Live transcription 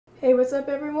Hey, what's up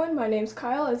everyone? My name's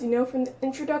Kyle, as you know from the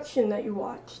introduction that you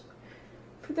watched.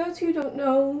 For those who don't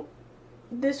know,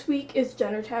 this week is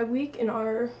Gender Tag Week in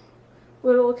our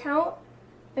little account,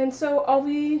 and so I'll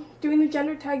be doing the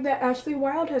gender tag that Ashley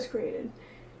Wild has created.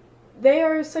 They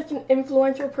are such an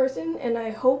influential person, and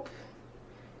I hope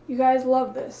you guys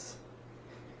love this.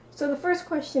 So the first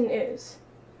question is,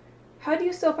 how do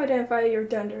you self-identify your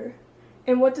gender,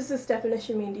 and what does this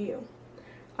definition mean to you?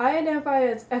 I identify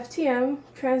as FTM,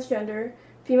 transgender,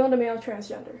 female to male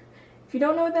transgender. If you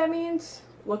don't know what that means,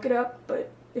 look it up,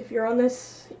 but if you're on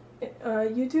this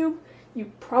YouTube,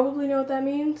 you probably know what that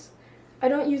means. I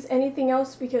don't use anything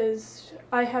else because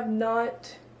I have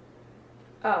not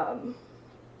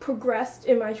progressed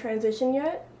in my transition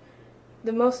yet.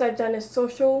 The most I've done is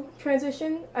social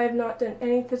transition. I have not done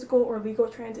any physical or legal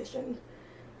transition.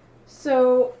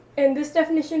 So, and this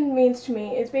definition means to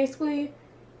me, it's basically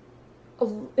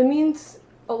it means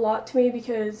a lot to me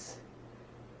because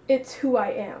it's who I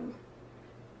am.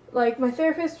 Like, my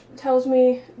therapist tells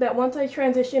me that once I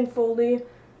transition fully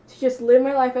to just live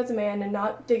my life as a man and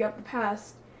not dig up the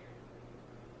past,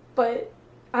 but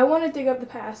I want to dig up the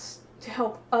past to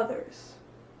help others,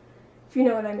 if you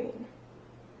know what I mean.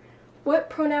 What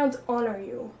pronouns honor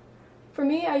you? For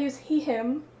me, I use he,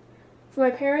 him. For my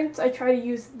parents, I try to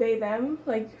use they, them.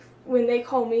 Like, when they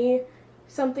call me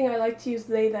something, I like to use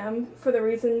they, them for the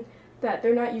reason that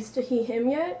they're not used to he, him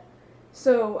yet,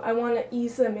 so I want to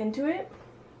ease them into it.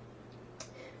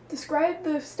 Describe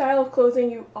the style of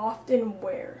clothing you often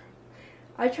wear.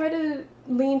 I try to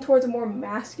lean towards a more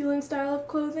masculine style of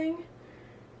clothing.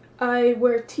 I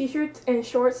wear t-shirts and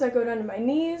shorts that go down to my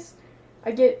knees.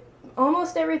 I get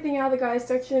almost everything out of the guys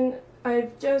section.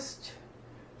 I've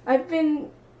been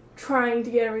trying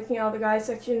to get everything out of the guys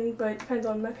section, but it depends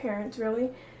on my parents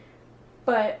really.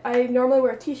 But I normally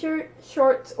wear a t-shirt,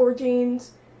 shorts, or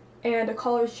jeans, and a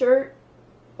collared shirt,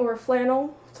 or a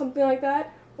flannel, something like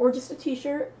that, or just a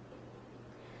t-shirt.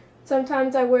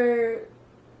 Sometimes I wear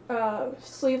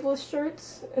sleeveless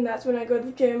shirts, and that's when I go to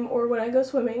the gym or when I go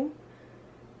swimming.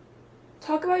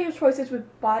 Talk about your choices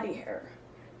with body hair.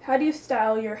 How do you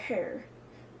style your hair?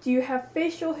 Do you have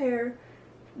facial hair?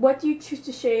 What do you choose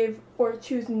to shave or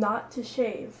choose not to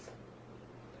shave?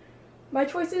 My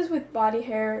choices with body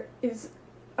hair is,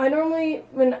 I normally,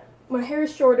 when my hair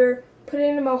is shorter, put it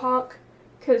in a mohawk,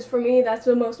 because for me that's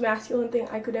the most masculine thing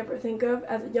I could ever think of.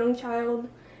 As a young child,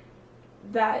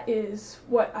 that is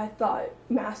what I thought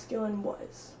masculine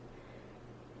was.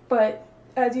 But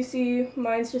as you see,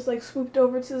 mine's just like swooped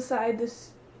over to the side this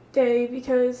day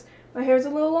because my hair is a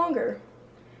little longer.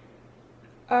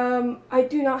 I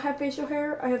do not have facial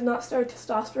hair. I have not started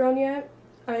testosterone yet.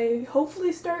 I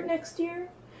hopefully start next year.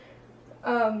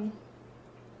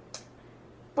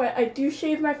 But I do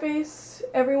shave my face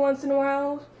every once in a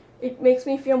while. It makes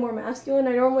me feel more masculine.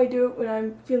 I normally do it when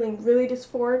I'm feeling really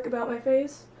dysphoric about my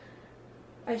face.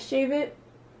 I shave it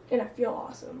and I feel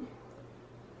awesome.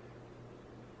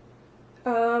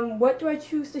 What do I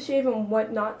choose to shave and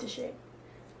what not to shave?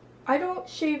 I don't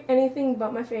shave anything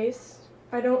but my face.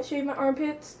 I don't shave my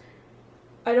armpits.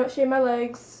 I don't shave my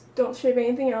legs. Don't shave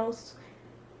anything else.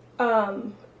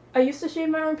 I used to shave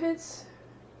my armpits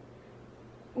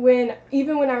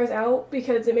even when I was out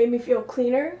because it made me feel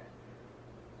cleaner,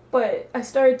 but I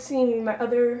started seeing my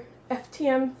other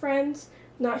FTM friends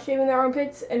not shaving their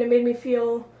armpits and it made me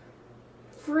feel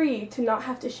free to not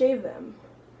have to shave them.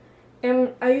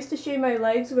 And I used to shave my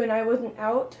legs when I wasn't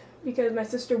out because my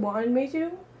sister wanted me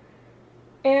to,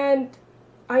 and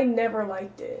I never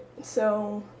liked it,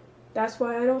 so that's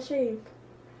why I don't shave.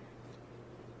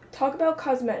 Talk about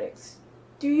cosmetics.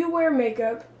 Do you wear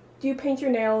makeup? Do you paint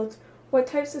your nails? What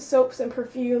types of soaps and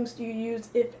perfumes do you use,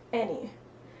 if any?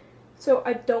 So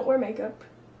I don't wear makeup.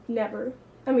 Never.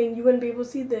 I mean, you wouldn't be able to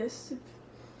see this if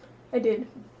I did.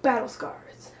 Battle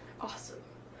scars. Awesome.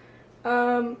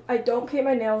 I don't paint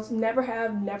my nails. Never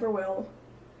have, never will.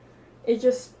 It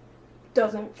just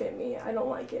doesn't fit me. I don't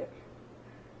like it.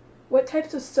 What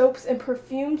types of soaps and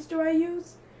perfumes do I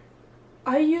use?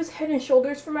 I use Head &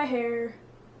 Shoulders for my hair.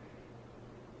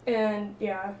 And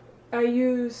yeah, I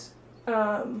use,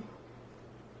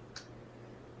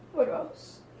 what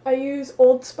else? I use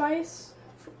Old Spice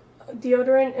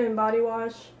deodorant and body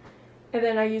wash, and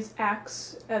then I use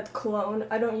Axe as cologne.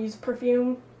 I don't use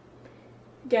perfume.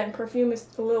 Again, perfume is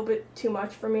a little bit too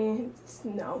much for me.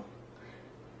 No.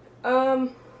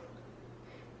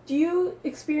 Do you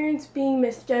experience being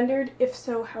misgendered? If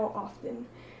so, how often?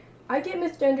 I get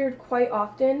misgendered quite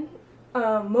often,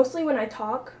 mostly when I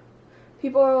talk.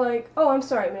 People are like, "Oh, I'm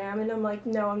sorry, ma'am," and I'm like,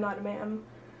 "No, I'm not a ma'am."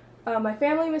 My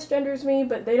family misgenders me,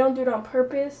 but they don't do it on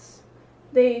purpose.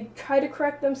 They try to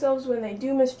correct themselves when they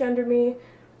do misgender me,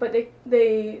 but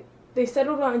they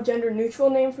settled on a gender neutral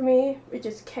name for me, which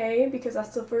is K, because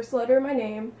that's the first letter of my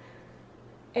name.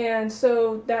 And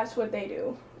so that's what they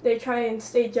do. They try and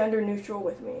stay gender neutral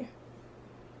with me.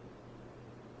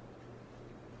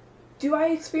 Do I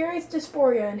experience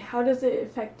dysphoria, and how does it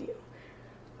affect you?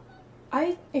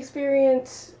 I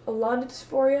experience a lot of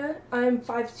dysphoria. I'm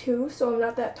 5'2", so I'm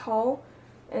not that tall.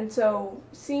 And so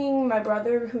seeing my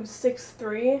brother, who's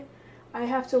 6'3", I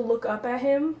have to look up at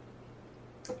him.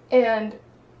 And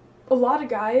a lot of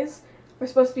guys are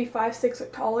supposed to be 5'6" or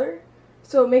taller.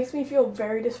 So it makes me feel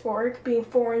very dysphoric being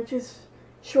 4 inches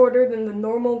shorter than the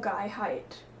normal guy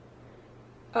height.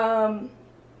 I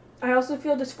also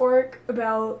feel dysphoric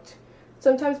about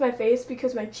sometimes my face,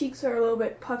 because my cheeks are a little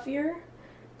bit puffier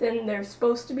than they're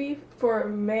supposed to be for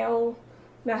male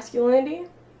masculinity.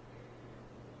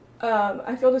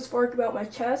 I feel dysphoric about my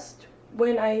chest.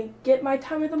 When I get my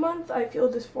time of the month, I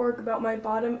feel dysphoric about my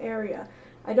bottom area.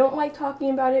 I don't like talking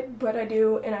about it, but I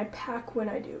do, and I pack when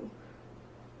I do.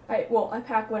 I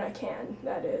pack when I can,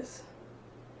 that is.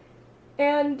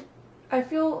 And I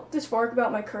feel dysphoric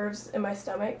about my curves in my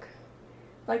stomach.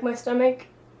 Like my stomach,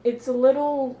 it's a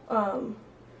little,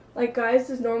 like guys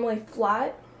is normally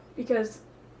flat, because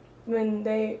when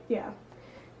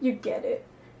you get it.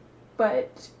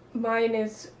 But mine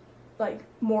is like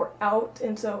more out,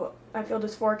 and so I feel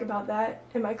dysphoric about that.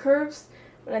 And my curves,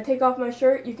 when I take off my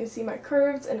shirt, you can see my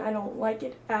curves, and I don't like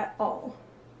it at all.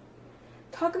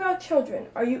 Talk about children.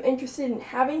 Are you interested in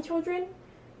having children?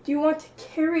 Do you want to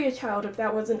carry a child if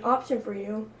that was an option for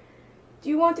you? Do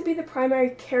you want to be the primary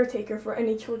caretaker for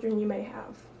any children you may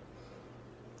have?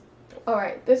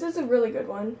 Alright, this is a really good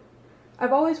one.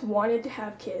 I've always wanted to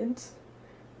have kids,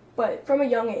 but from a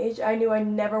young age, I knew I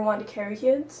never wanted to carry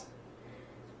kids.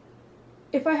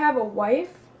 If I have a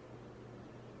wife,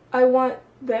 I want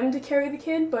them to carry the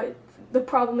kid, but the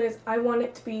problem is I want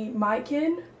it to be my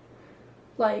kid.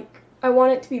 Like, I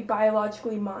want it to be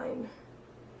biologically mine.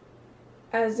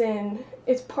 As in,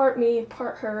 it's part me,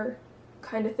 part her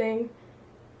kind of thing.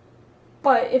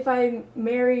 But if I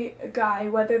marry a guy,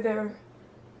 whether they're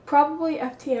probably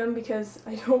FTM, because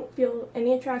I don't feel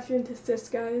any attraction to cis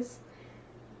guys,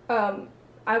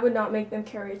 I would not make them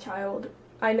carry a child.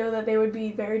 I know that they would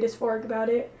be very dysphoric about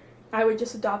it. I would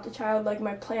just adopt a child like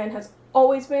my plan has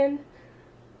always been.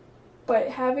 But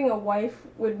having a wife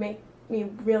would make me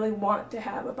really want to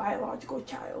have a biological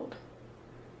child.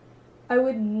 I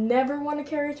would never want to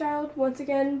carry a child once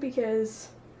again, because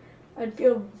I'd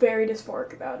feel very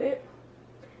dysphoric about it.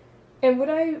 And would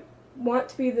I want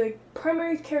to be the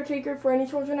primary caretaker for any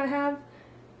children I have?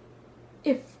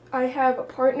 If I have a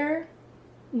partner,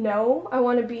 no. I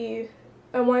want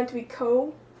it to be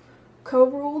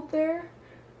co-ruled there.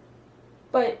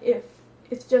 But if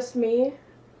it's just me,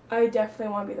 I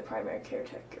definitely want to be the primary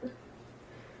caretaker.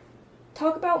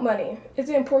 Talk about money. Is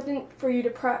it important for you to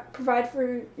provide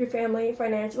for your family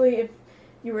financially if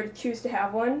you were to choose to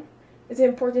have one? Is it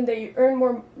important that you earn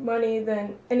more money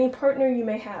than any partner you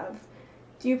may have?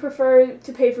 Do you prefer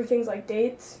to pay for things like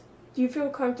dates? Do you feel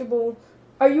comfortable?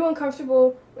 Are you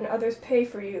uncomfortable when others pay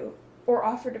for you or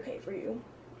offer to pay for you?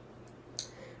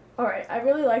 Alright, I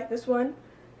really like this one.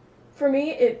 For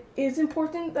me, it is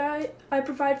important that I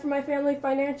provide for my family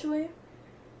financially,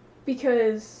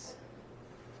 because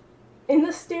in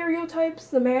the stereotypes,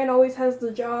 the man always has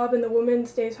the job and the woman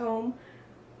stays home.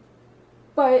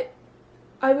 But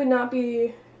I would not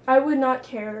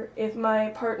care if my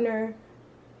partner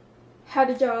had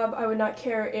a job. I would not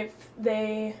care if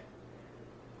they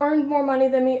earned more money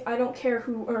than me. I don't care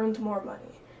who earned more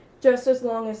money, just as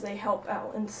long as they help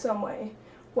out in some way.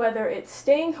 Whether it's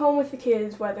staying home with the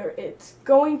kids, whether it's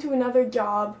going to another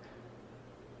job,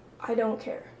 I don't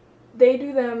care. They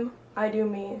do them, I do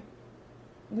me.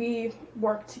 We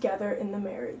work together in the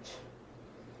marriage.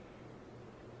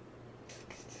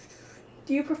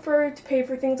 Do you prefer to pay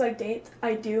for things like dates?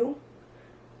 I do.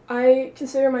 I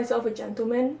consider myself a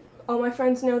gentleman. All my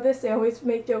friends know this. They always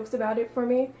make jokes about it for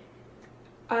me.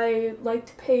 I like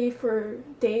to pay for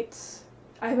dates.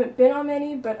 I haven't been on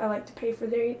many, but I like to pay for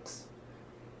dates.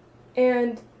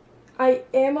 And I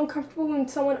am uncomfortable when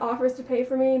someone offers to pay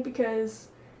for me, because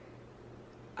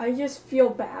I just feel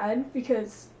bad,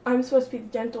 because I'm supposed to be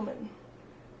the gentleman.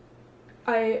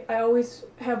 I always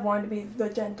have wanted to be the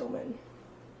gentleman.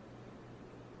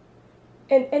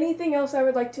 And anything else I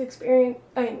would like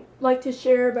to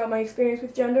share about my experience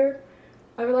with gender,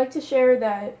 I would like to share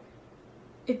that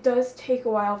it does take a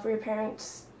while for your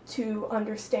parents to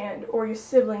understand, or your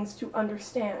siblings to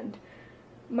understand.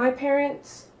 My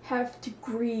parents have to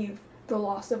grieve the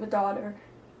loss of a daughter,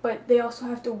 but they also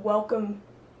have to welcome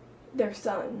their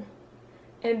son.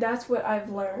 And that's what I've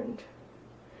learned.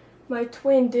 My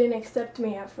twin didn't accept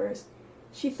me at first.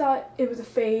 She thought it was a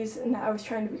phase and that I was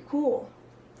trying to be cool.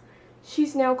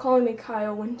 She's now calling me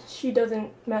Kyle when she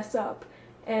doesn't mess up,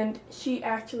 and she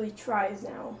actually tries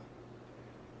now.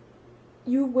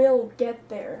 You will get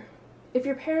there. If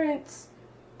your parents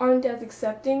aren't as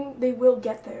accepting, they will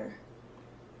get there.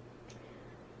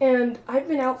 And I've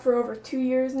been out for over 2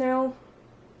 years now.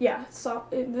 Yeah, so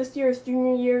this year is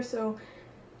junior year, so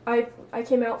I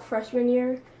came out freshman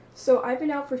year. So I've been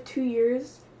out for 2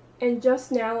 years, and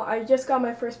just now I just got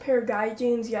my first pair of guy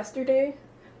jeans yesterday.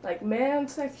 Like man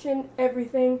section,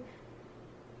 everything.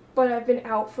 But I've been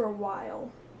out for a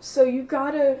while. So you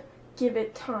gotta give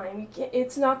it time.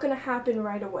 It's not gonna happen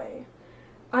right away.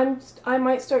 I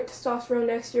might start testosterone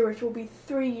next year, which will be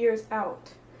 3 years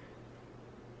out.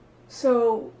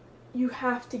 So you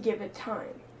have to give it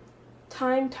time.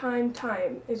 Time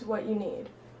is what you need.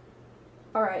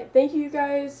 Alright, thank you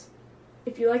guys.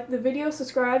 If you liked the video,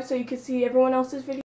 subscribe so you can see everyone else's videos.